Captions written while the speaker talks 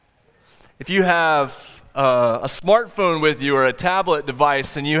If you have a smartphone with you or a tablet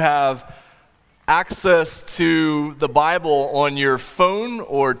device and you have access to the Bible on your phone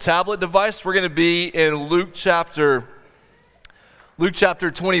or tablet device, we're going to be in Luke chapter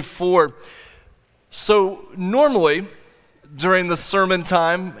 24. So normally during the sermon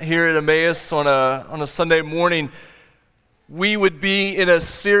time here at Emmaus on a Sunday morning, we would be in a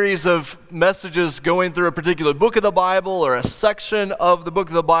series of messages going through a particular book of the Bible or a section of the book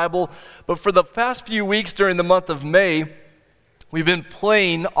of the Bible. But for the past few weeks during the month of May, we've been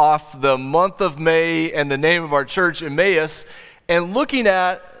playing off the month of May and the name of our church, Emmaus, and looking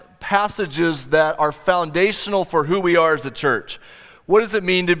at passages that are foundational for who we are as a church. What does it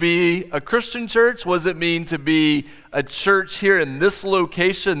mean to be a Christian church? What does it mean to be a church here in this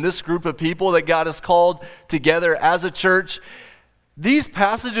location, this group of people that God has called together as a church? These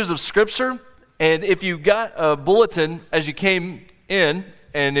passages of Scripture, and if you got a bulletin as you came in,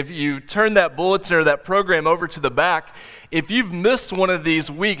 and if you turn that bulletin or that program over to the back, if you've missed one of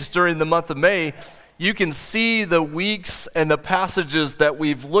these weeks during the month of May, you can see the weeks and the passages that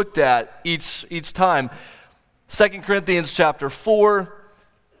we've looked at each time. 2 Corinthians chapter 4,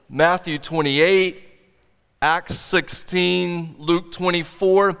 Matthew 28, Acts 16, Luke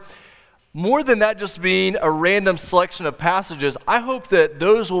 24. More than that just being a random selection of passages, I hope that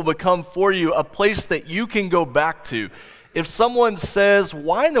those will become for you a place that you can go back to. If someone says,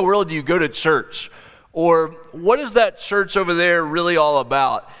 why in the world do you go to church? Or what is that church over there really all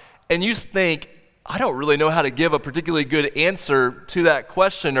about? And you think, I don't really know how to give a particularly good answer to that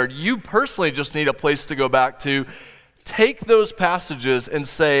question, or you personally just need a place to go back to, take those passages and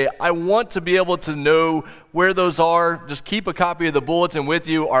say, I want to be able to know where those are. Just keep a copy of the bulletin with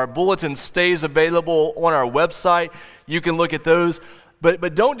you. Our bulletin stays available on our website. You can look at those.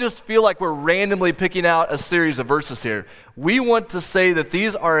 But don't just feel like we're randomly picking out a series of verses here. We want to say that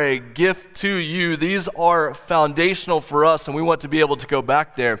these are a gift to you. These are foundational for us, and we want to be able to go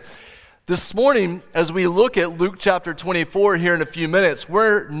back there. This morning, as we look at Luke chapter 24 here in a few minutes,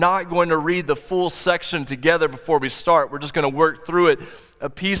 we're not going to read the full section together before we start. We're just going to work through it a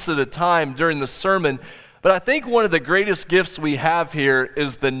piece at a time during the sermon. But I think one of the greatest gifts we have here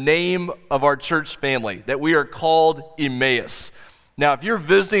is the name of our church family, that we are called Emmaus. Now, if you're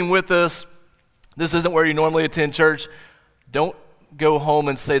visiting with us, this isn't where you normally attend church, don't go home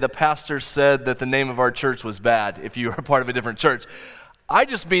and say the pastor said that the name of our church was bad if you are part of a different church. I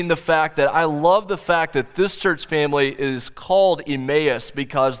just mean the fact that I love the fact that this church family is called Emmaus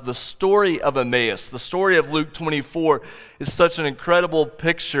because the story of Emmaus, the story of Luke 24, is such an incredible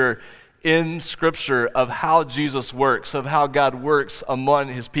picture in Scripture of how Jesus works, of how God works among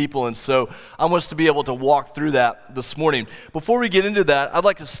His people. And so I want us to be able to walk through that this morning. Before we get into that, I'd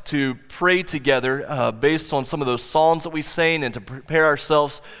like us to pray together based on some of those songs that we sang and to prepare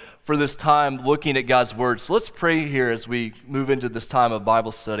ourselves for this time looking at God's Word. So let's pray here as we move into this time of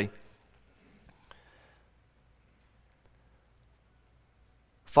Bible study.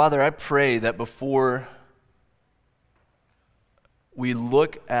 Father, I pray that before we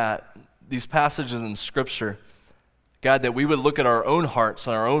look at these passages in Scripture, God, that we would look at our own hearts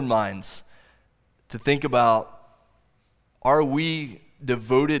and our own minds to think about, are we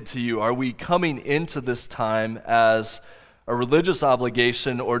devoted to you? Are we coming into this time as a religious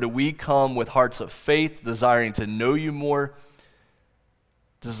obligation, or do we come with hearts of faith, desiring to know you more,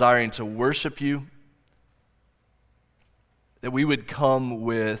 desiring to worship you? That we would come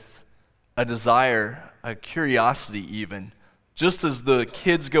with a desire, a curiosity even. Just as the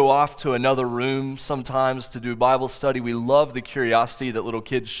kids go off to another room sometimes to do Bible study, we love the curiosity that little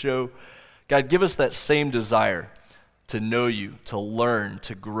kids show. God, give us that same desire to know you, to learn,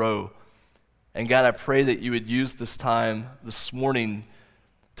 to grow. And God, I pray that you would use this time this morning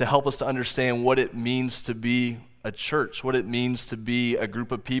to help us to understand what it means to be a church, what it means to be a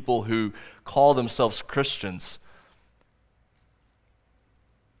group of people who call themselves Christians.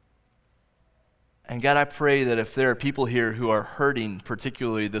 And God, I pray that if there are people here who are hurting,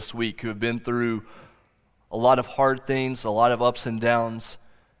 particularly this week, who have been through a lot of hard things, a lot of ups and downs,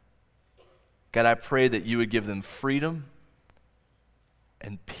 God, I pray that you would give them freedom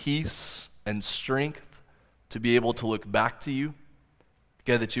and peace and strength to be able to look back to you.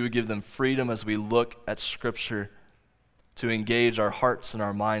 God, that you would give them freedom as we look at Scripture to engage our hearts and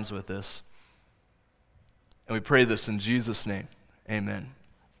our minds with this. And we pray this in Jesus' name. Amen.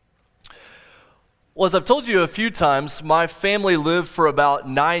 Well, as I've told you a few times, my family lived for about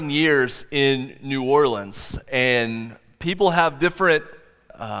 9 years in New Orleans, and people have different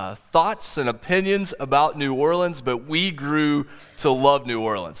thoughts and opinions about New Orleans, but we grew to love New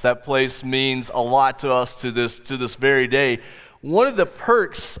Orleans. That place means a lot to us to this very day. one of the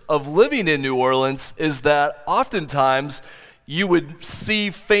perks of living in New Orleans is that oftentimes you would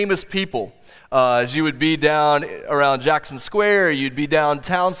see famous people. As you would be down around Jackson Square, you'd be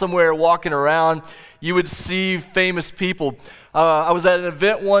downtown somewhere walking around, you would see famous people. I was at an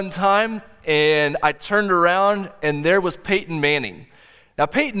event one time, and I turned around, and there was Peyton Manning. Now,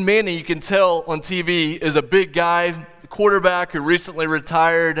 Peyton Manning, you can tell on TV, is a big guy, quarterback who recently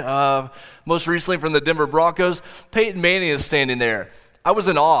retired, most recently from the Denver Broncos. Peyton Manning is standing there. I was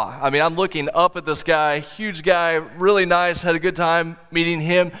in awe. I mean, I'm looking up at this guy, huge guy, really nice, had a good time meeting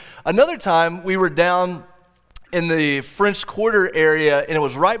him. Another time, we were down in the French Quarter area, and it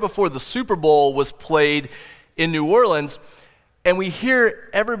was right before the Super Bowl was played in New Orleans, and we hear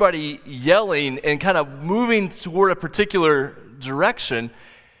everybody yelling and kind of moving toward a particular direction,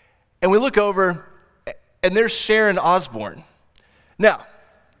 and we look over, and there's Sharon Osbourne. Now,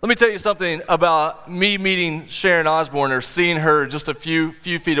 let me tell you something about me meeting Sharon Osbourne or seeing her just a few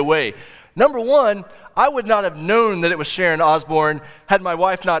feet away. Number one, I would not have known that it was Sharon Osbourne had my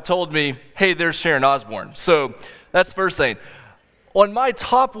wife not told me, hey, there's Sharon Osbourne. So that's the first thing. On my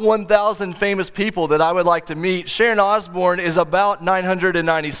top 1,000 famous people that I would like to meet, Sharon Osbourne is about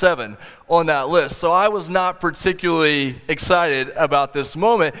 997 on that list. So I was not particularly excited about this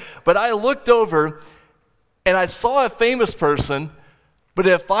moment, but I looked over and I saw a famous person, but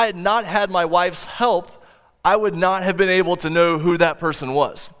if I had not had my wife's help, I would not have been able to know who that person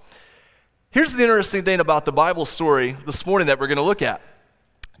was. Here's the interesting thing about the Bible story this morning that we're going to look at.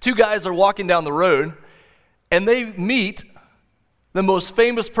 Two guys are walking down the road, and they meet the most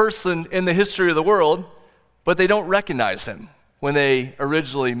famous person in the history of the world, but they don't recognize him when they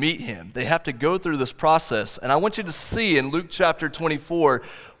originally meet him. They have to go through this process. And I want you to see in Luke chapter 24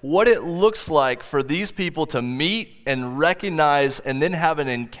 what it looks like for these people to meet and recognize and then have an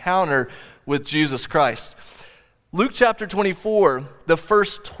encounter with Jesus Christ. Luke chapter 24, the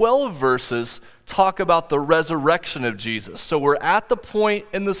first 12 verses talk about the resurrection of Jesus. So we're at the point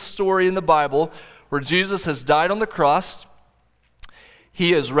in the story in the Bible where Jesus has died on the cross.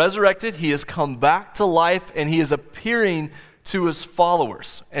 He is resurrected, he has come back to life, and he is appearing to his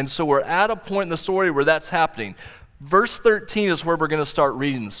followers. And so we're at a point in the story where that's happening. Verse 13 is where we're going to start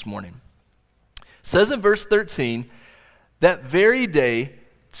reading this morning. It says in verse 13, that very day,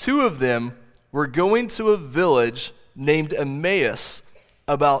 two of them were going to a village named Emmaus,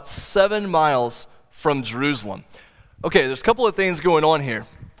 about 7 miles from Jerusalem. Okay, there's a couple of things going on here.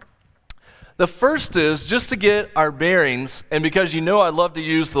 The first is, just to get our bearings, and because you know I love to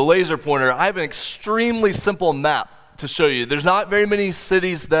use the laser pointer, I have an extremely simple map to show you. There's not very many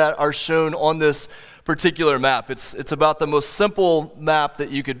cities that are shown on this particular map. It's about the most simple map that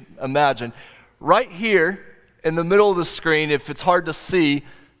you could imagine. Right here in the middle of the screen, if it's hard to see,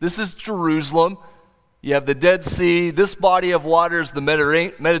 this is Jerusalem. You have the Dead Sea. This body of water is the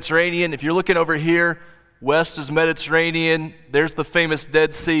Mediterranean. If you're looking over here, west is Mediterranean. There's the famous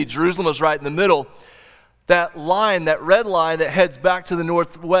Dead Sea. Jerusalem is right in the middle. That line, that red line that heads back to the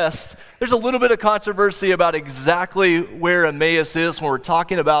northwest, there's a little bit of controversy about exactly where Emmaus is when we're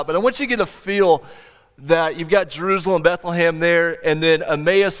talking about, but I want you to get a feel that you've got Jerusalem, Bethlehem there, and then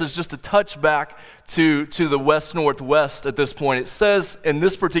Emmaus is just a touch back to the west-northwest at this point. It says in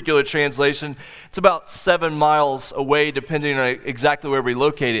this particular translation, it's about 7 miles away, depending on exactly where we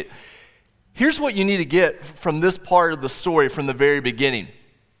locate it. Here's what you need to get from this part of the story from the very beginning.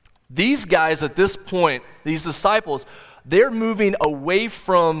 These guys at this point, these disciples, they're moving away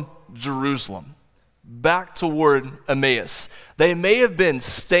from Jerusalem, back toward Emmaus. They may have been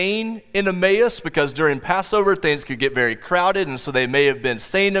staying in Emmaus because during Passover things could get very crowded, and so they may have been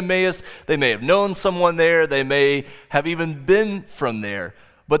staying in Emmaus. They may have known someone there. They may have even been from there.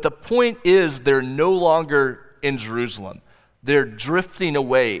 But the point is they're no longer in Jerusalem. They're drifting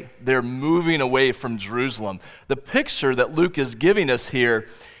away. They're moving away from Jerusalem. The picture that Luke is giving us here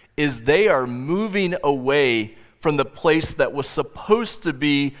is they are moving away from the place that was supposed to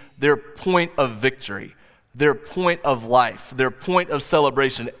be their point of victory, their point of life, their point of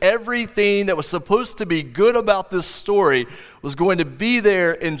celebration. Everything that was supposed to be good about this story was going to be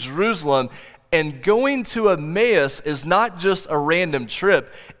there in Jerusalem. And going to Emmaus is not just a random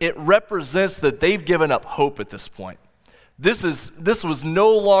trip. It represents that they've given up hope at this point. This was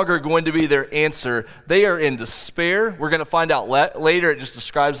no longer going to be their answer. They are in despair. We're going to find out later. It just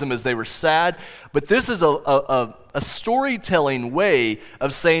describes them as they were sad. But this is a storytelling way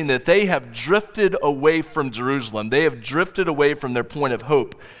of saying that they have drifted away from Jerusalem. They have drifted away from their point of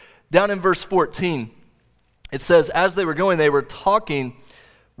hope. Down in verse 14, it says, as they were going, they were talking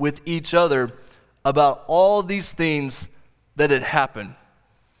with each other about all these things that had happened.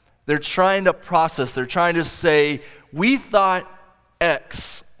 They're trying to process. They're trying to say, we thought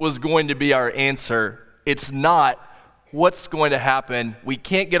X was going to be our answer. It's not what's going to happen. We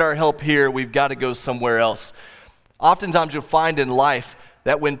can't get our help here. We've got to go somewhere else. Oftentimes you'll find in life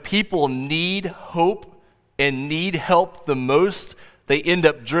that when people need hope and need help the most, they end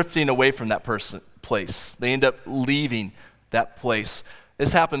up drifting away from that place. They end up leaving that place.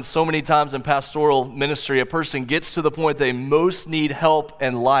 This happens so many times in pastoral ministry. A person gets to the point they most need help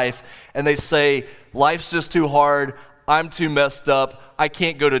in life, and they say, life's just too hard. I'm too messed up. I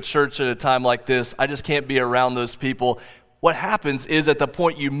can't go to church at a time like this. I just can't be around those people. What happens is at the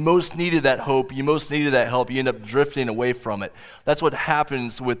point you most needed that hope, you most needed that help, you end up drifting away from it. That's what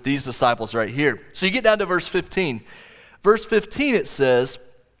happens with these disciples right here. So you get down to verse 15. Verse 15, it says,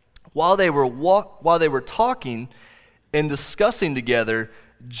 while they were talking and discussing together,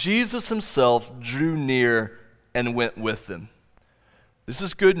 Jesus himself drew near and went with them. This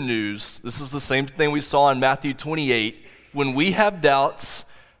is good news. This is the same thing we saw in Matthew 28. When we have doubts,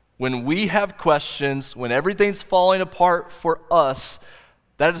 when we have questions, when everything's falling apart for us,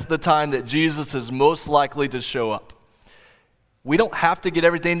 that is the time that Jesus is most likely to show up. We don't have to get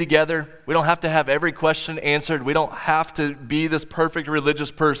everything together. We don't have to have every question answered. We don't have to be this perfect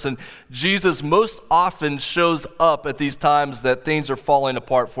religious person. Jesus most often shows up at these times that things are falling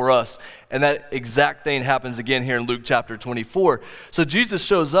apart for us. And that exact thing happens again here in Luke chapter 24. So Jesus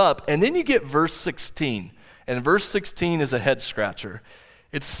shows up, and then you get verse 16. And verse 16 is a head scratcher.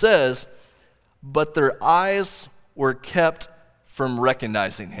 It says, but their eyes were kept from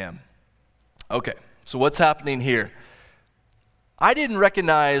recognizing him. Okay, so what's happening here? I didn't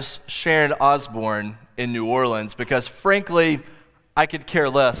recognize Sharon Osbourne in New Orleans because, frankly, I could care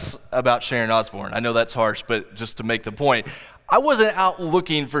less about Sharon Osbourne. I know that's harsh, but just to make the point, I wasn't out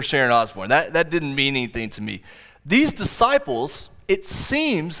looking for Sharon Osbourne. That didn't mean anything to me. These disciples, it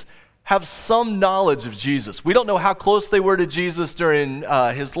seems, have some knowledge of Jesus. We don't know how close they were to Jesus during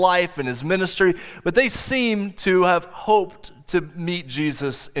his life and his ministry, but they seem to have hoped to meet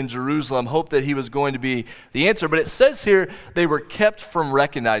Jesus in Jerusalem, hoped that he was going to be the answer. But it says here they were kept from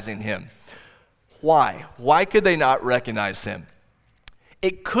recognizing him. Why? Why could they not recognize him?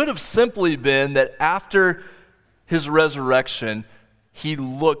 It could have simply been that after his resurrection, he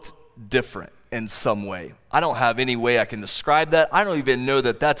looked different in some way. I don't have any way I can describe that. I don't even know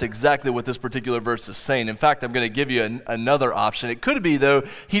that that's exactly what this particular verse is saying. In fact, I'm going to give you another option. It could be, though,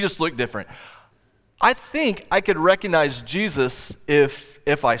 he just looked different. I think I could recognize Jesus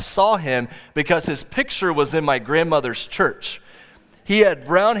if I saw him because his picture was in my grandmother's church. He had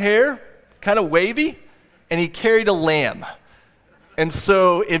brown hair, kind of wavy, and he carried a lamb. And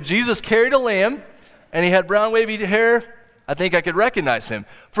so if Jesus carried a lamb and he had brown wavy hair, I think I could recognize him.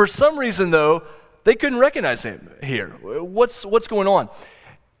 For some reason, though, they couldn't recognize him here. What's going on?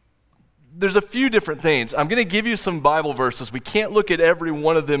 There's a few different things. I'm going to give you some Bible verses. We can't look at every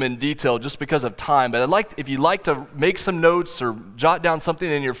one of them in detail just because of time, but if you'd like to make some notes or jot down something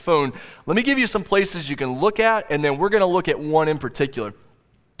in your phone, let me give you some places you can look at, and then we're going to look at one in particular.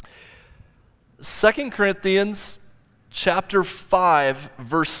 2 Corinthians chapter 5,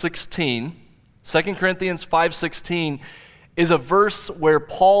 verse 16. 2 Corinthians 5:16 is a verse where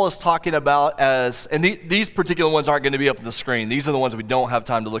Paul is talking about and these particular ones aren't going to be up on the screen. These are the ones we don't have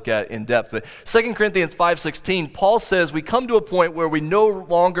time to look at in depth. But 2 Corinthians 5:16, Paul says, we come to a point where we no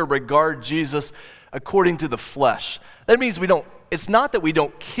longer regard Jesus according to the flesh. That means it's not that we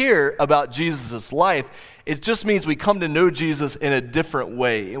don't care about Jesus' life. It just means we come to know Jesus in a different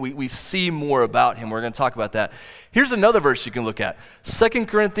way. We see more about him. We're going to talk about that. Here's another verse you can look at. 2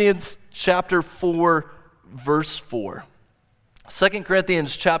 Corinthians chapter 4, verse 4. 2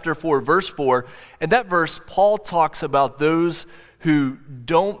 Corinthians chapter 4, verse 4, and that verse, Paul talks about those who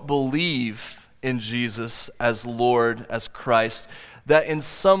don't believe in Jesus as Lord, as Christ, that in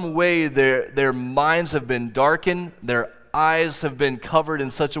some way their minds have been darkened, their eyes have been covered in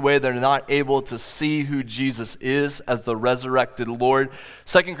such a way they're not able to see who Jesus is as the resurrected Lord.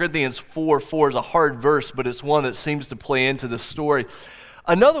 2 Corinthians 4:4 is a hard verse, but it's one that seems to play into the story.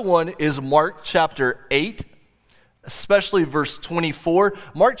 Another one is Mark chapter 8. Especially verse 24.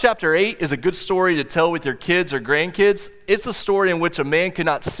 Mark chapter 8 is a good story to tell with your kids or grandkids. It's a story in which a man could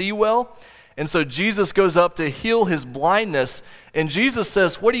not see well, and so Jesus goes up to heal his blindness, and Jesus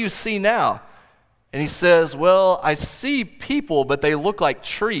says, what do you see now? And he says, well, I see people, but they look like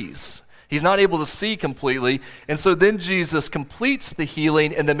trees. He's not able to see completely, and so then Jesus completes the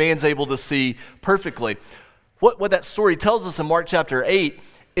healing, and the man's able to see perfectly. What that story tells us in Mark chapter 8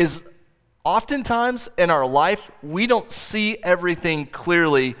 is oftentimes in our life, we don't see everything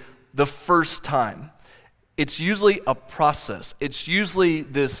clearly the first time. It's usually a process. It's usually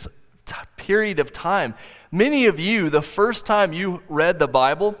this period of time. Many of you, the first time you read the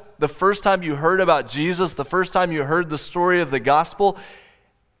Bible, the first time you heard about Jesus, the first time you heard the story of the gospel,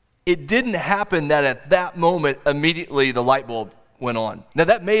 it didn't happen that at that moment immediately the light bulb went on. Now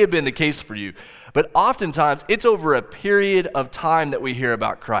that may have been the case for you, but oftentimes it's over a period of time that we hear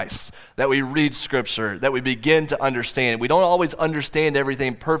about Christ, that we read Scripture, that we begin to understand. We don't always understand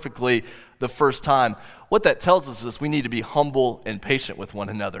everything perfectly the first time. What that tells us is we need to be humble and patient with one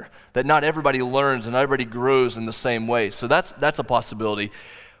another, that not everybody learns and not everybody grows in the same way. So that's a possibility.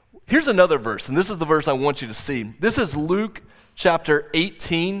 Here's another verse, and this is the verse I want you to see. This is Luke chapter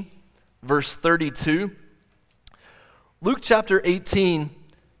 18, verse 32. Luke chapter 18,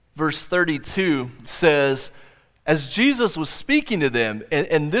 verse 32 says, as Jesus was speaking to them,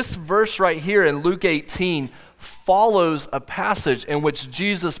 and this verse right here in Luke 18 follows a passage in which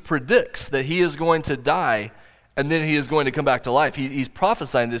Jesus predicts that he is going to die and then he is going to come back to life. He's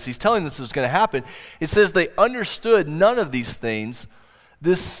prophesying this. He's telling this is going to happen. It says they understood none of these things.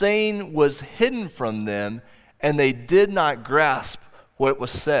 This saying was hidden from them, and they did not grasp what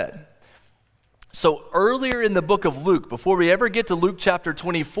was said. So earlier in the book of Luke, before we ever get to Luke chapter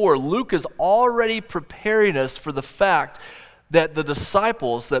 24, Luke is already preparing us for the fact that the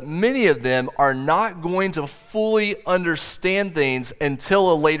disciples, that many of them are not going to fully understand things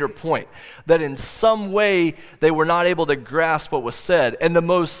until a later point. That in some way they were not able to grasp what was said. And the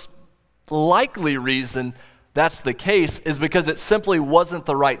most likely reason that's the case is because it simply wasn't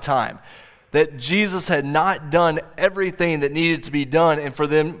the right time. That Jesus had not done everything that needed to be done and for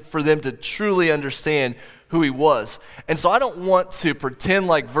them to truly understand who he was. And so I don't want to pretend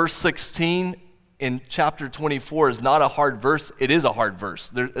like verse 16 in chapter 24 is not a hard verse. It is a hard verse.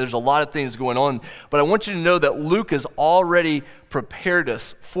 There's a lot of things going on. But I want you to know that Luke has already prepared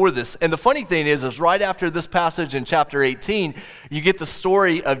us for this. And the funny thing is right after this passage in chapter 18, you get the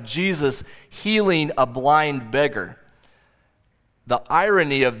story of Jesus healing a blind beggar. The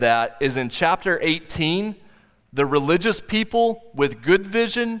irony of that is in chapter 18, the religious people with good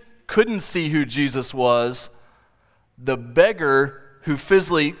vision couldn't see who Jesus was. The beggar who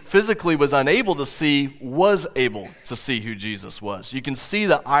physically was unable to see was able to see who Jesus was. You can see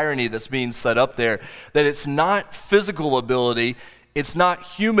the irony that's being set up there, that it's not physical ability, it's not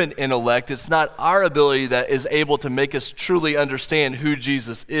human intellect, it's not our ability that is able to make us truly understand who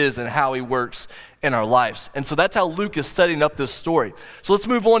Jesus is and how he works in our lives. And so that's how Luke is setting up this story. So let's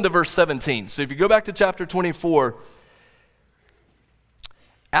move on to verse 17. So if you go back to chapter 24,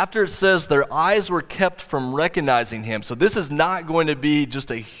 after it says their eyes were kept from recognizing him. So this is not going to be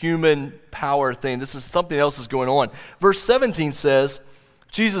just a human power thing. This is something else is going on. Verse 17 says,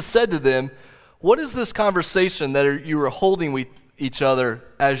 Jesus said to them, "What is this conversation that you are holding with each other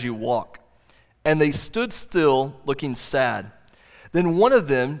as you walk?" And they stood still, looking sad. Then one of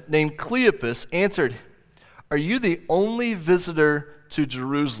them, named Cleopas, answered, "Are you the only visitor to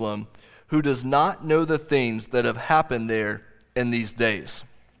Jerusalem who does not know the things that have happened there in these days?"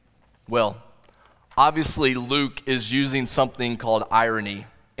 Well, obviously Luke is using something called irony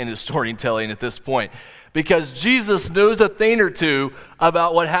in his storytelling at this point, because Jesus knows a thing or two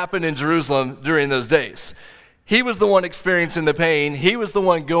about what happened in Jerusalem during those days. He was the one experiencing the pain. He was the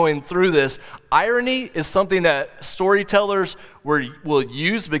one going through this. Irony is something that storytellers will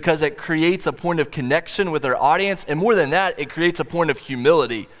use because it creates a point of connection with their audience. And more than that, it creates a point of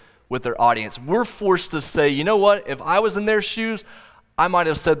humility with their audience. We're forced to say, you know what? If I was in their shoes, I might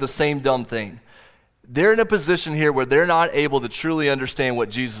have said the same dumb thing. They're in a position here where they're not able to truly understand what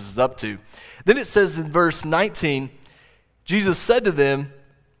Jesus is up to. Then it says in verse 19, Jesus said to them,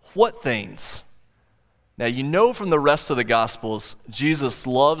 "What things?" Now, you know from the rest of the Gospels, Jesus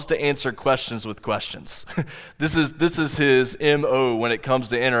loves to answer questions with questions. This is his MO when it comes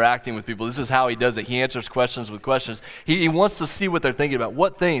to interacting with people. This is how he does it. He answers questions with questions. He wants to see what they're thinking about.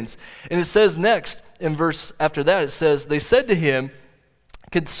 What things? And it says next, in verse after that, it says, they said to him,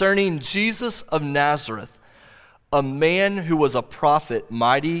 "Concerning Jesus of Nazareth, a man who was a prophet,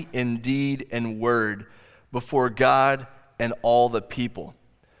 mighty in deed and word, before God and all the people."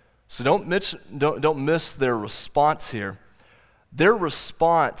 So don't miss their response here. Their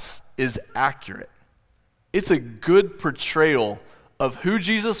response is accurate. It's a good portrayal of who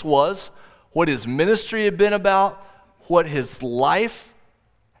Jesus was, what his ministry had been about, what his life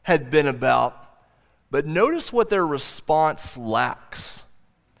had been about. But notice what their response lacks.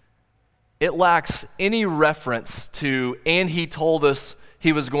 It lacks any reference to, "and he told us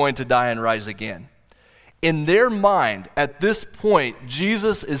he was going to die and rise again." In their mind, at this point,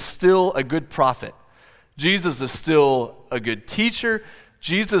 Jesus is still a good prophet. Jesus is still a good teacher.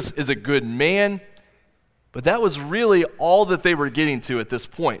 Jesus is a good man. But that was really all that they were getting to at this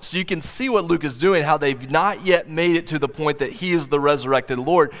point. So you can see what Luke is doing, how they've not yet made it to the point that he is the resurrected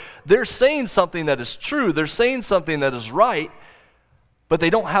Lord. They're saying something that is true. They're saying something that is right, but they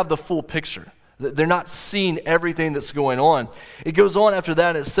don't have the full picture. They're not seeing everything that's going on. It goes on after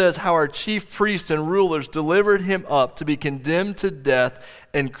that, and it says how our chief priests and rulers delivered him up to be condemned to death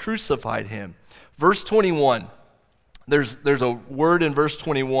and crucified him. Verse 21. There's a word in verse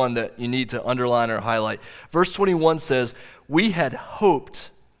 21 that you need to underline or highlight. Verse 21 says, "We had hoped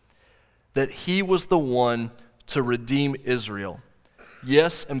that he was the one to redeem Israel.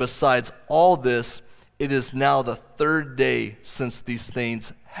 Yes, and besides all this, it is now the third day since these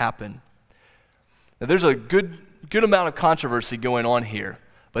things happened." Now, there's a good amount of controversy going on here,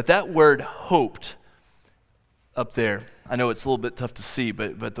 but that word "hoped" up there, I know it's a little bit tough to see,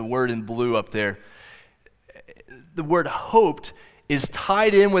 but the word in blue up there, the word "hoped" is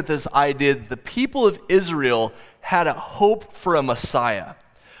tied in with this idea that the people of Israel had a hope for a Messiah,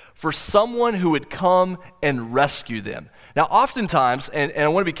 for someone who would come and rescue them. Now, oftentimes, and I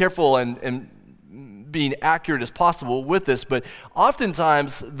want to be careful and being accurate as possible with this, but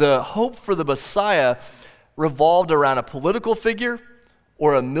oftentimes the hope for the Messiah revolved around a political figure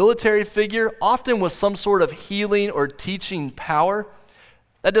or a military figure, often with some sort of healing or teaching power.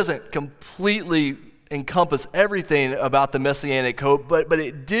 That doesn't completely encompass everything about the messianic hope, but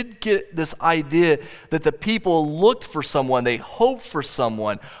it did get this idea that the people looked for someone, they hoped for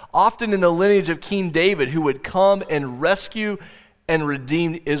someone, often in the lineage of King David, who would come and rescue and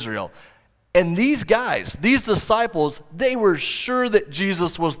redeem Israel. And these guys, these disciples, they were sure that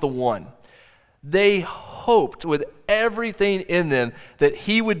Jesus was the one. They hoped with everything in them that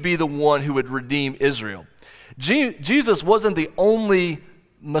he would be the one who would redeem Israel. Jesus wasn't the only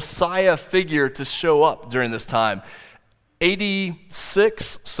Messiah figure to show up during this time.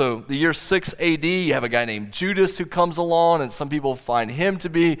 86, so the year 6 AD, you have a guy named Judas who comes along, and some people find him to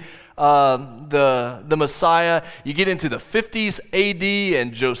be the Messiah. You get into the 50s AD,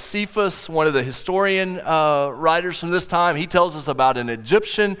 and Josephus, one of the historian writers from this time, he tells us about an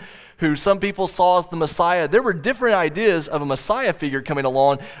Egyptian who some people saw as the Messiah. There were different ideas of a Messiah figure coming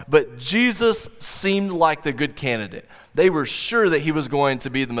along, but Jesus seemed like the good candidate. They were sure that he was going to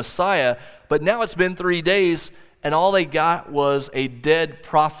be the Messiah, but now it's been 3 days, and all they got was a dead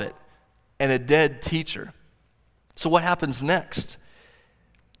prophet and a dead teacher. So what happens next?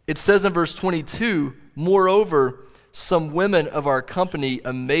 It says in verse 22, "Moreover, some women of our company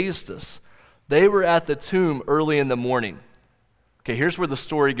amazed us. They were at the tomb early in the morning." Okay, here's where the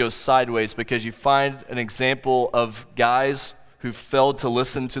story goes sideways, because you find an example of guys who failed to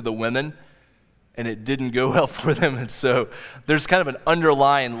listen to the women, and it didn't go well for them. And so there's kind of an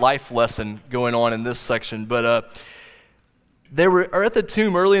underlying life lesson going on in this section. But they are at the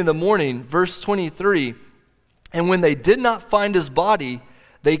tomb early in the morning, verse 23, "And when they did not find his body,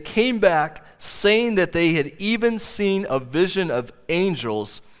 they came back saying that they had even seen a vision of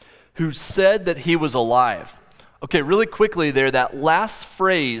angels who said that he was alive." Okay, really quickly there, that last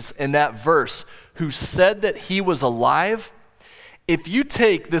phrase in that verse, "who said that he was alive," if you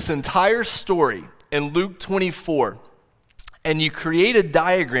take this entire story in Luke 24 and you create a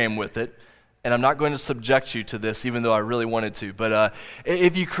diagram with it, and I'm not going to subject you to this even though I really wanted to, but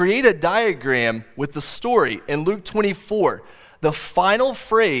if you create a diagram with the story in Luke 24, the final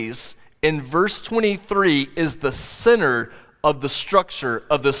phrase in verse 23 is the center of the structure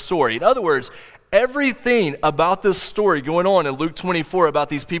of the story. In other words, everything about this story going on in Luke 24 about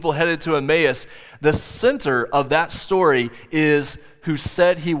these people headed to Emmaus, the center of that story is "who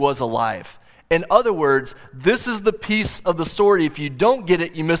said he was alive." In other words, this is the piece of the story. If you don't get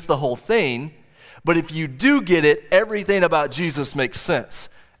it, you miss the whole thing. But if you do get it, everything about Jesus makes sense.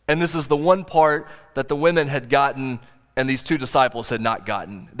 And this is the one part that the women had gotten and these two disciples had not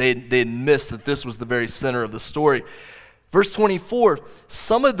gotten. They had missed that this was the very center of the story. Verse 24,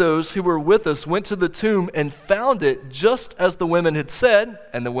 "Some of those who were with us went to the tomb and found it just as the women had said,"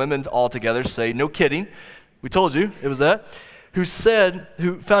 and the women all together say, "No kidding, we told you it was that," who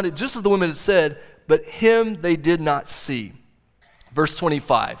found it just as the women had said, "but him they did not see." Verse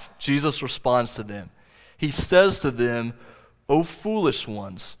 25, Jesus responds to them. He says to them, "O foolish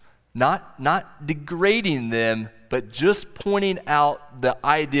ones," not degrading them, but just pointing out the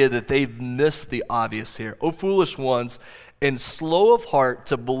idea that they've missed the obvious here. "O foolish ones, and slow of heart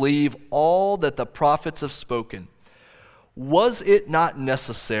to believe all that the prophets have spoken. Was it not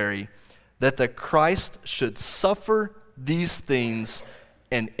necessary that the Christ should suffer these things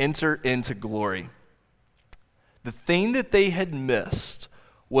and enter into glory?" The thing that they had missed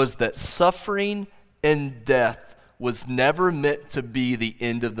was that suffering and death was never meant to be the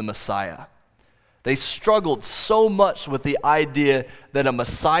end of the Messiah. They struggled so much with the idea that a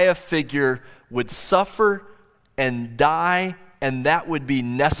Messiah figure would suffer and die, and that would be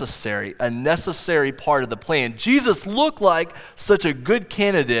necessary, a necessary part of the plan. Jesus looked like such a good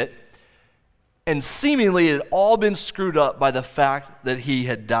candidate, and seemingly it had all been screwed up by the fact that he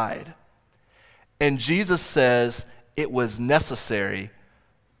had died. And Jesus says it was necessary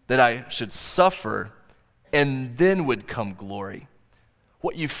that I should suffer, and then would come glory.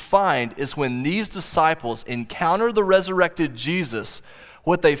 What you find is when these disciples encounter the resurrected Jesus,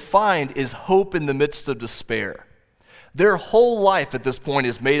 what they find is hope in the midst of despair. Their whole life at this point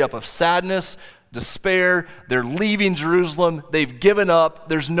is made up of sadness, despair. They're leaving Jerusalem. They've given up.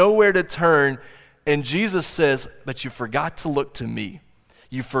 There's nowhere to turn. And Jesus says, but you forgot to look to me.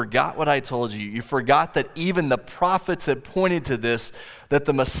 You forgot what I told you. You forgot that even the prophets had pointed to this, that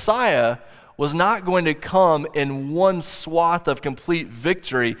the Messiah was not going to come in one swath of complete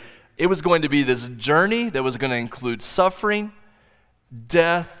victory. It was going to be this journey that was going to include suffering,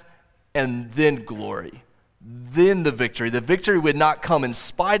 death, and then glory. Then the victory. The victory would not come in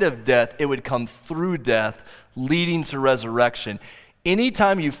spite of death. It would come through death, leading to resurrection.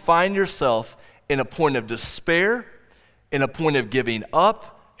 Anytime you find yourself in a point of despair, in a point of giving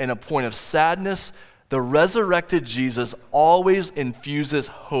up, in a point of sadness, the resurrected Jesus always infuses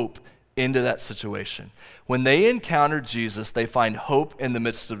hope into that situation. When they encounter Jesus, they find hope in the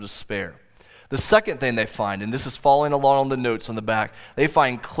midst of despair. The second thing they find, and this is following along on the notes on the back, they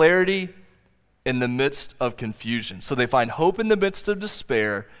find clarity in the midst of confusion. So they find hope in the midst of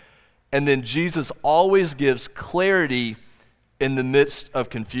despair, and then Jesus always gives clarity in the midst of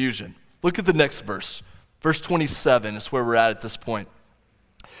confusion. Look at the next verse. Verse 27 is where we're at this point.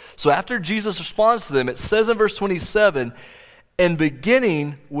 So after Jesus responds to them, it says in verse 27, and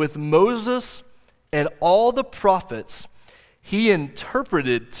beginning with Moses and all the prophets, he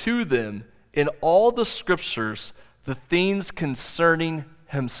interpreted to them in all the scriptures the things concerning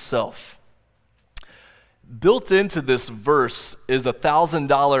himself. Built into this verse is a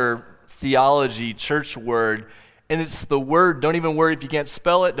 $1,000 theology church word, and it's the word, don't even worry if you can't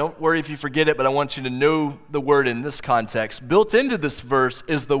spell it, don't worry if you forget it, but I want you to know the word in this context. Built into this verse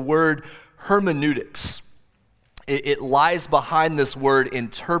is the word hermeneutics. It lies behind this word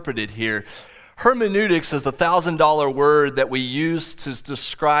interpreted here. Hermeneutics is the $1,000 word that we use to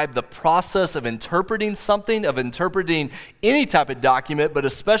describe the process of interpreting something, of interpreting any type of document, but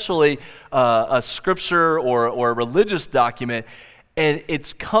especially a scripture or a religious document. And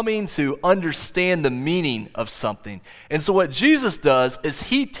it's coming to understand the meaning of something. And so what Jesus does is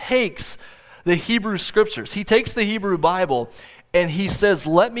he takes the Hebrew scriptures, he takes the Hebrew Bible, and he says,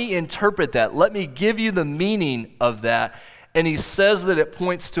 let me interpret that. Let me give you the meaning of that. And he says that it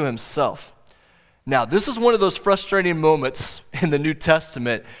points to himself. Now, this is one of those frustrating moments in the New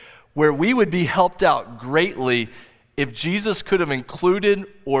Testament where we would be helped out greatly if Jesus could have included,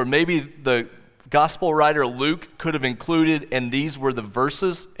 or maybe the gospel writer Luke could have included, and these were the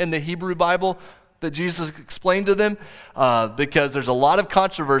verses in the Hebrew Bible that Jesus explained to them, because there's a lot of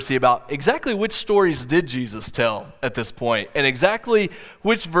controversy about exactly which stories did Jesus tell at this point, and exactly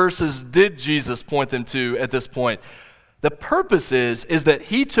which verses did Jesus point them to at this point. The purpose is that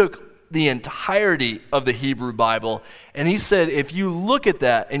he took the entirety of the Hebrew Bible, and he said, if you look at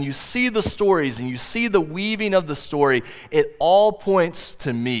that and you see the stories and you see the weaving of the story, it all points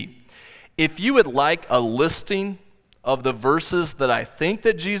to me. If you would like a listing of the verses that I think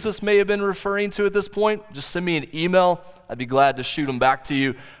that Jesus may have been referring to at this point, just send me an email. I'd be glad to shoot them back to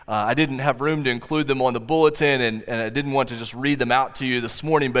you. I didn't have room to include them on the bulletin, and I didn't want to just read them out to you this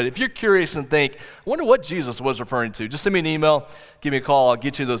morning. But if you're curious and think, I wonder what Jesus was referring to, just send me an email, give me a call, I'll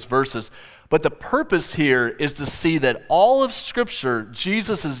get you those verses. But the purpose here is to see that all of Scripture,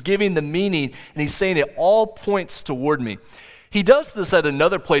 Jesus is giving the meaning, and he's saying it all points toward me. He does this at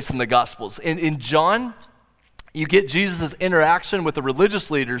another place in the Gospels. In John, you get Jesus' interaction with the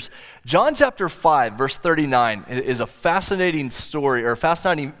religious leaders. John chapter 5, verse 39 is a fascinating story, or a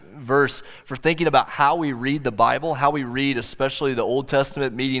fascinating verse for thinking about how we read the Bible, how we read especially the Old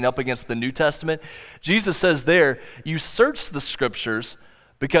Testament meeting up against the New Testament. Jesus says there, you search the Scriptures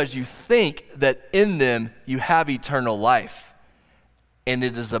because you think that in them you have eternal life. And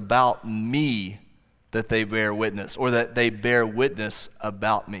it is about me that they bear witness, or that they bear witness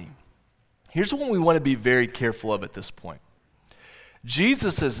about me. Here's what we want to be very careful of at this point.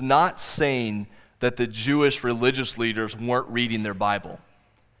 Jesus is not saying that the Jewish religious leaders weren't reading their Bible.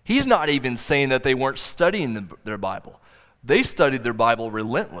 He's not even saying that they weren't studying their Bible. They studied their Bible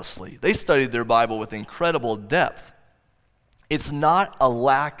relentlessly. They studied their Bible with incredible depth. It's not a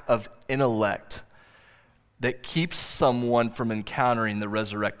lack of intellect that keeps someone from encountering the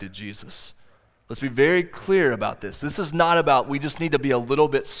resurrected Jesus. Let's be very clear about this. This is not about we just need to be a little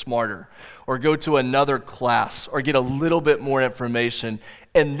bit smarter or go to another class or get a little bit more information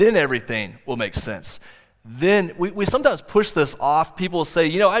and then everything will make sense. Then we sometimes push this off. People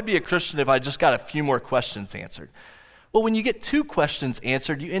say, I'd be a Christian if I just got a few more questions answered. Well, when you get 2 questions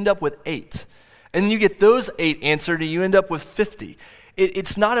answered, you end up with 8. And then you get those 8 answered and you end up with 50.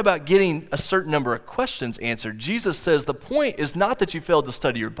 It's not about getting a certain number of questions answered. Jesus says the point is not that you failed to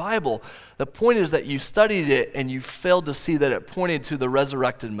study your Bible. The point is that you studied it and you failed to see that it pointed to the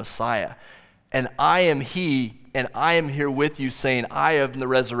resurrected Messiah. And I am he, and I am here with you saying, I am the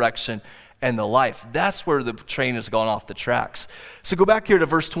resurrection and the life. That's where the train has gone off the tracks. So go back here to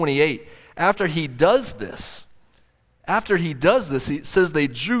verse 28. After he does this, he says they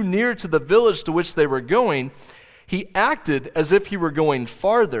drew near to the village to which they were going. He acted as if he were going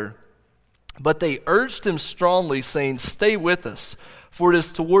farther, but they urged him strongly, saying, "Stay with us, for it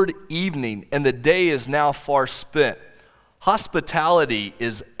is toward evening, and the day is now far spent." Hospitality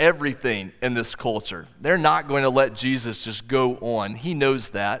is everything in this culture. They're not going to let Jesus just go on. He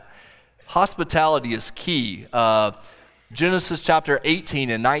knows that. Hospitality is key. Genesis chapter 18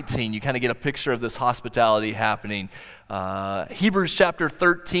 and 19, you kind of get a picture of this hospitality happening. Hebrews chapter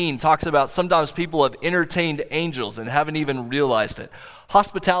 13 talks about sometimes people have entertained angels and haven't even realized it.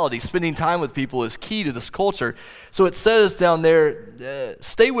 Hospitality, spending time with people, is key to this culture. So it says down there,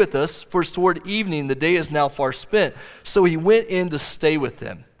 "Stay with us, for it's toward evening, the day is now far spent." So he went in to stay with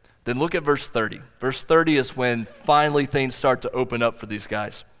them. Then look at verse 30. Verse 30 is when finally things start to open up for these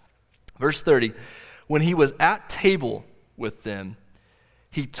guys. Verse 30, when he was at table with them,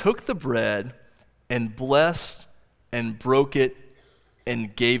 he took the bread and blessed and broke it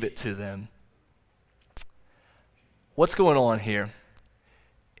and gave it to them. What's going on here?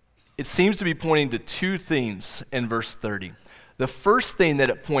 It seems to be pointing to 2 things in verse 30. The first thing that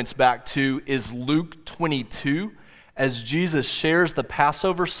it points back to is Luke 22, as Jesus shares the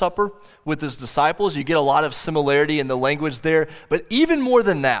Passover supper with his disciples. You get a lot of similarity in the language there, but even more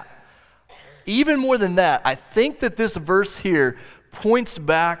than that, I think that this verse here points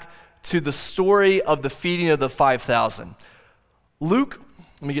back to the story of the feeding of the 5,000. Luke,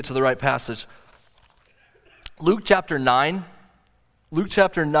 let me get to the right passage. Luke chapter 9,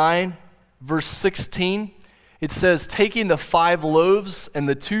 verse 16, it says, "Taking the 5 loaves and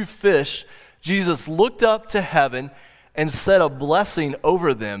the 2 fish, Jesus looked up to heaven and said a blessing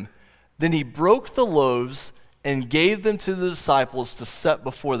over them. Then he broke the loaves and gave them to the disciples to set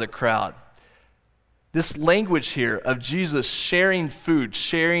before the crowd." This language here of Jesus sharing food,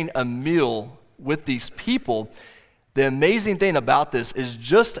 sharing a meal with these people, the amazing thing about this is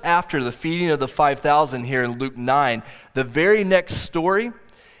just after the feeding of the 5,000 here in Luke 9, the very next story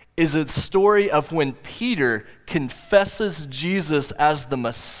is a story of when Peter confesses Jesus as the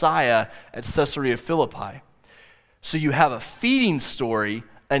Messiah at Caesarea Philippi. So you have a feeding story,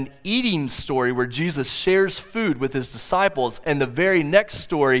 an eating story where Jesus shares food with his disciples, and the very next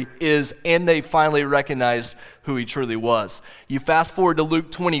story is, and they finally recognized who he truly was. You fast forward to Luke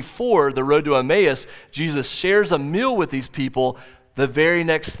 24, the road to Emmaus, Jesus shares a meal with these people, the very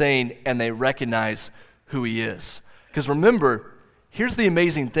next thing, and they recognize who he is. Because remember, here's the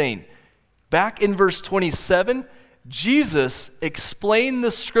amazing thing. Back in verse 27, Jesus explained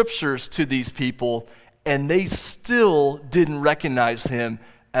the scriptures to these people, and they still didn't recognize him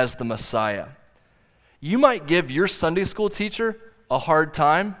as the Messiah. You might give your Sunday school teacher a hard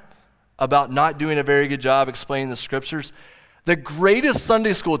time about not doing a very good job explaining the scriptures. The greatest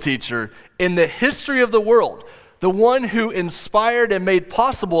Sunday school teacher in the history of the world, the one who inspired and made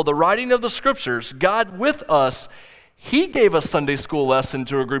possible the writing of the scriptures, God with us, he gave a Sunday school lesson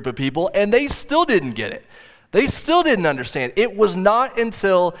to a group of people, and they still didn't get it. They still didn't understand. It was not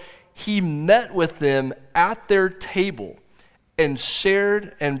until he met with them at their table and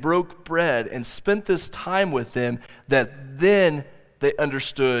shared and broke bread and spent this time with them that then they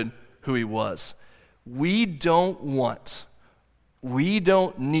understood who he was. We don't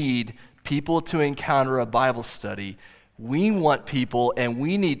need people to encounter a Bible study. We want people, and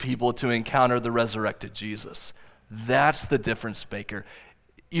we need people to encounter the resurrected Jesus. That's the difference maker.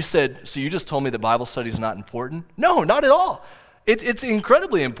 You said, so you just told me the Bible study is not important? No, not at all. It's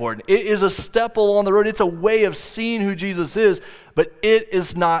incredibly important. It is a step along the road. It's a way of seeing who Jesus is, but it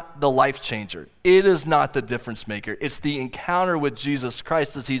is not the life changer. It is not the difference maker. It's the encounter with Jesus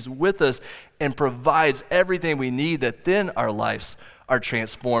Christ as he's with us and provides everything we need that then our lives are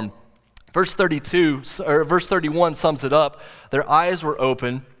transformed. Verse 31 sums it up. Their eyes were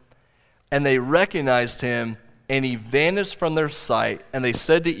open and they recognized him, and he vanished from their sight, and they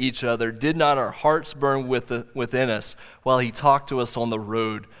said to each other, "Did not our hearts burn within us while he talked to us on the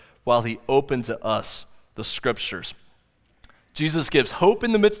road while he opened to us the scriptures. Jesus gives hope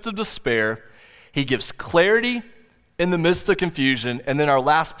in the midst of despair. He gives clarity in the midst of confusion. And then our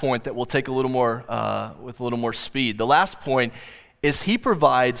last point that we'll take a little more with a little more speed. The last point is he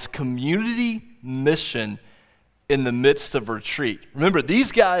provides community mission in the midst of retreat. Remember,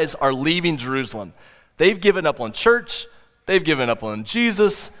 these guys are leaving Jerusalem. They've given up on church. They've given up on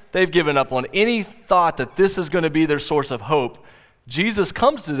Jesus. They've given up on any thought that this is going to be their source of hope. Jesus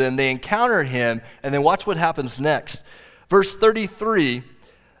comes to them, they encounter him, and then watch what happens next. Verse 33,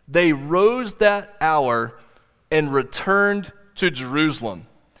 they rose that hour and returned to Jerusalem.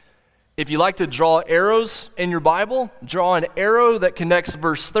 If you like to draw arrows in your Bible, draw an arrow that connects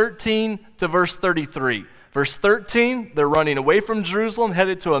verse 13 to verse 33. Verse 13, they're running away from Jerusalem,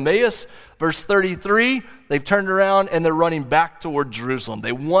 headed to Emmaus. Verse 33, they've turned around and they're running back toward Jerusalem.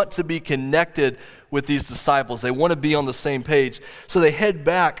 They want to be connected with these disciples. They want to be on the same page. So they head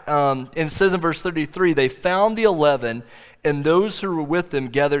back, and it says in verse 33, they found the 11 and those who were with them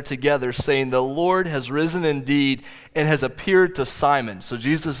gathered together, saying, the Lord has risen indeed and has appeared to Simon. So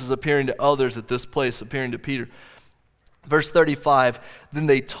Jesus is appearing to others at this place, appearing to Peter. Verse 35, then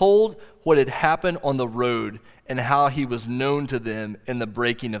they told what had happened on the road and how he was known to them in the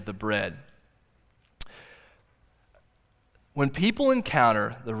breaking of the bread. When people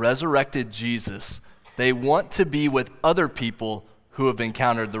encounter the resurrected Jesus, they want to be with other people who have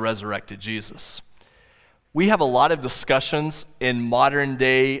encountered the resurrected Jesus. We have a lot of discussions in modern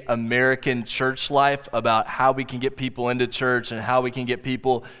day American church life about how we can get people into church and how we can get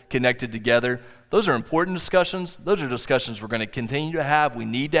people connected together. Those are important discussions. Those are discussions we're going to continue to have. We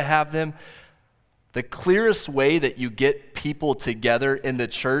need to have them. The clearest way that you get people together in the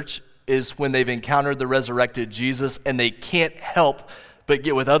church is when they've encountered the resurrected Jesus and they can't help but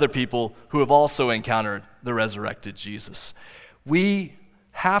get with other people who have also encountered the resurrected Jesus. We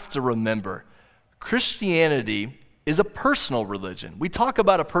have to remember Christianity is a personal religion. We talk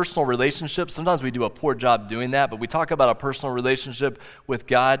about a personal relationship. Sometimes we do a poor job doing that, but we talk about a personal relationship with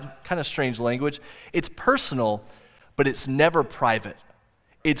God, kind of strange language. It's personal, but it's never private.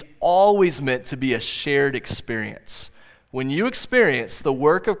 It's always meant to be a shared experience. When you experience the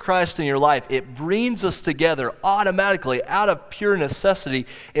work of Christ in your life, it brings us together automatically, out of pure necessity.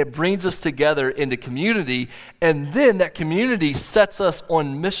 It brings us together into community, and then that community sets us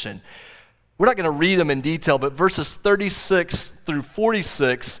on mission. We're not going to read them in detail, but verses 36 through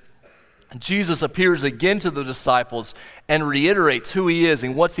 46, Jesus appears again to the disciples and reiterates who he is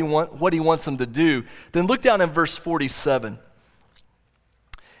and what he wants them to do. Then look down in verse 47.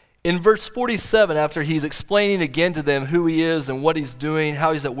 In verse 47, after he's explaining again to them who he is and what he's doing,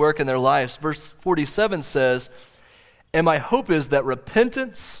 how he's at work in their lives, verse 47 says, and my hope is that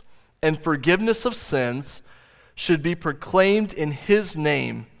repentance and forgiveness of sins should be proclaimed in his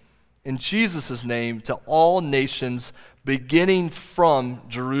name, in Jesus' name, to all nations, beginning from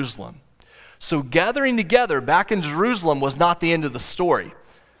Jerusalem. So gathering together back in Jerusalem was not the end of the story.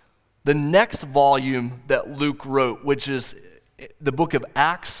 The next volume that Luke wrote, which is the book of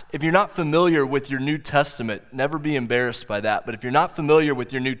Acts, if you're not familiar with your New Testament, never be embarrassed by that, but if you're not familiar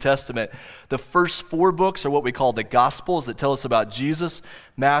with your New Testament, the first 4 books are what we call the Gospels that tell us about Jesus.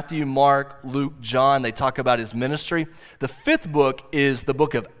 Matthew, Mark, Luke, John, they talk about his ministry. The 5th book is the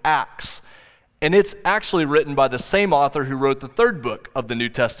book of Acts, and it's actually written by the same author who wrote the 3rd book of the New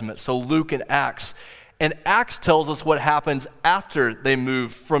Testament, so Luke and Acts. And Acts tells us what happens after they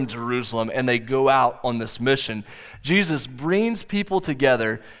move from Jerusalem and they go out on this mission. Jesus brings people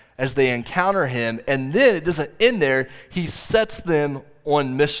together as they encounter him, and then it doesn't end there. He sets them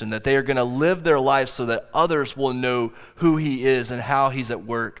on mission, that they are going to live their lives so that others will know who he is and how he's at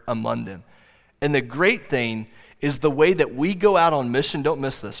work among them. And the great thing is the way that we go out on mission, don't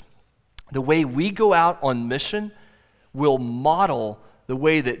miss this, the way we go out on mission will model the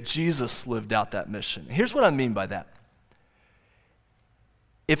way that Jesus lived out that mission. Here's what I mean by that.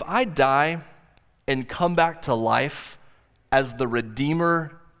 If I die and come back to life as the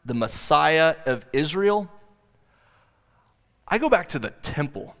Redeemer, the Messiah of Israel, I go back to the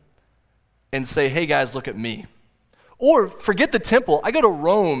temple and say, hey guys, look at me. Or forget the temple, I go to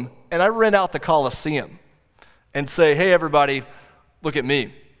Rome and I rent out the Colosseum and say, hey everybody, look at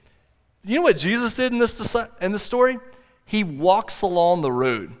me. You know what Jesus did in this story? He walks along the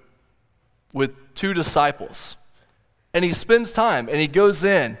road with 2 disciples, and he spends time, and he goes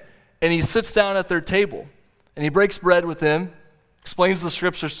in, and he sits down at their table, and he breaks bread with them, explains the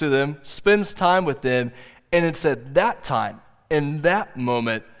scriptures to them, spends time with them, and it's at that time, in that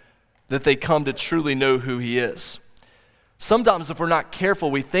moment, that they come to truly know who he is. Sometimes if we're not careful,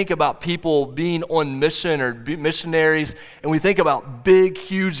 we think about people being on mission or missionaries, and we think about big,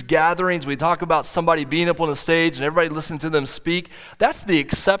 huge gatherings. We talk about somebody being up on the stage and everybody listening to them speak. That's the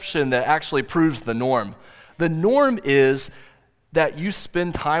exception that actually proves the norm. The norm is that you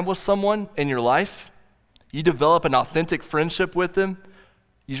spend time with someone in your life, you develop an authentic friendship with them,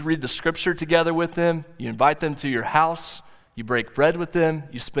 you read the scripture together with them, you invite them to your house, you break bread with them,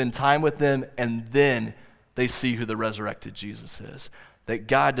 you spend time with them, and then they see who the resurrected Jesus is. That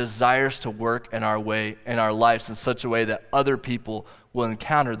God desires to work in our lives in such a way that other people will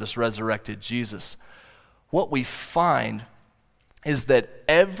encounter this resurrected Jesus. What we find is that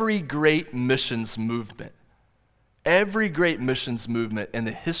every great missions movement in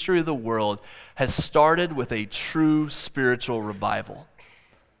the history of the world has started with a true spiritual revival.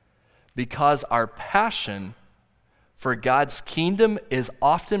 Because our passion for God's kingdom is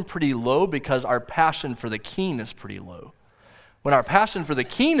often pretty low because our passion for the king is pretty low. When our passion for the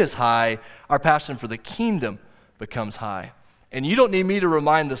king is high, our passion for the kingdom becomes high. And you don't need me to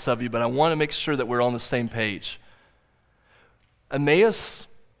remind this of you, but I want to make sure that we're on the same page. Emmaus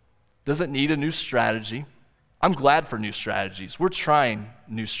doesn't need a new strategy. I'm glad for new strategies. We're trying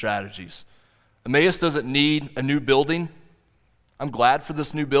new strategies. Emmaus doesn't need a new building. I'm glad for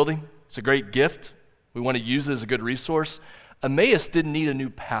this new building. It's a great gift. We want to use it as a good resource. Emmaus didn't need a new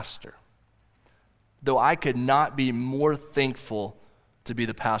pastor, though I could not be more thankful to be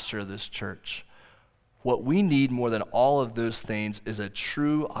the pastor of this church. What we need more than all of those things is a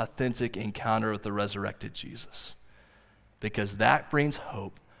true, authentic encounter with the resurrected Jesus, because that brings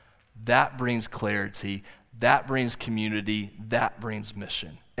hope, that brings clarity, that brings community, that brings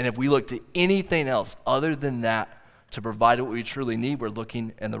mission. And if we look to anything else other than that to provide what we truly need, we're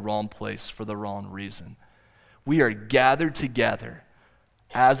looking in the wrong place for the wrong reason. We are gathered together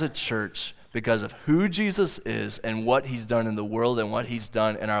as a church because of who Jesus is and what he's done in the world and what he's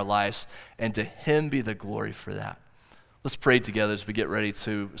done in our lives, and to him be the glory for that. Let's pray together as we get ready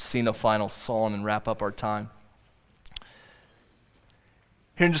to sing a final song and wrap up our time.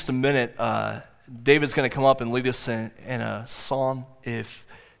 Here in just a minute, David's going to come up and lead us in a song. If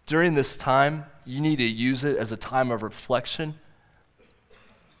during this time you need to use it as a time of reflection,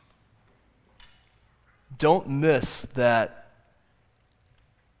 don't miss that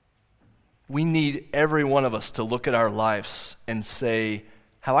we need every one of us to look at our lives and say,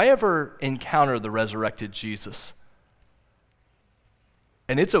 have I ever encountered the resurrected Jesus?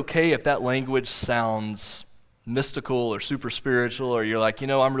 And it's okay if that language sounds mystical or super spiritual, or you're like,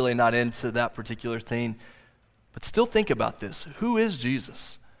 I'm really not into that particular thing. But still think about this. Who is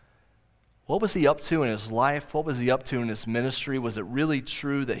Jesus? What was he up to in his life? What was he up to in his ministry? Was it really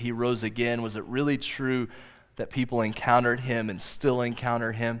true that he rose again? Was it really true that people encountered him and still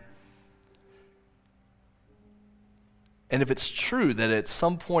encounter him? And if it's true that at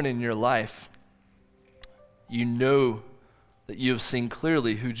some point in your life, you know that you have seen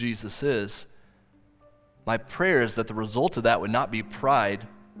clearly who Jesus is, my prayer is that the result of that would not be pride.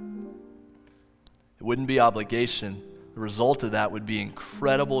 It wouldn't be obligation. The result of that would be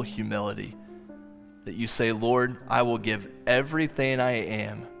incredible humility. That you say, Lord, I will give everything I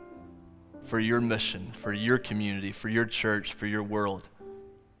am for your mission, for your community, for your church, for your world.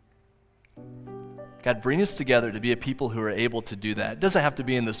 God, bring us together to be a people who are able to do that. It doesn't have to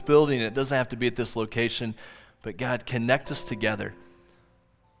be in this building. It doesn't have to be at this location. But God, connect us together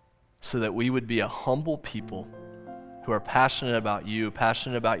so that we would be a humble people who are passionate about you,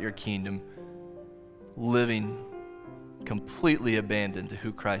 passionate about your kingdom, living completely abandoned to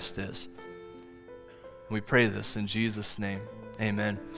who Christ is. We pray this in Jesus' name. Amen.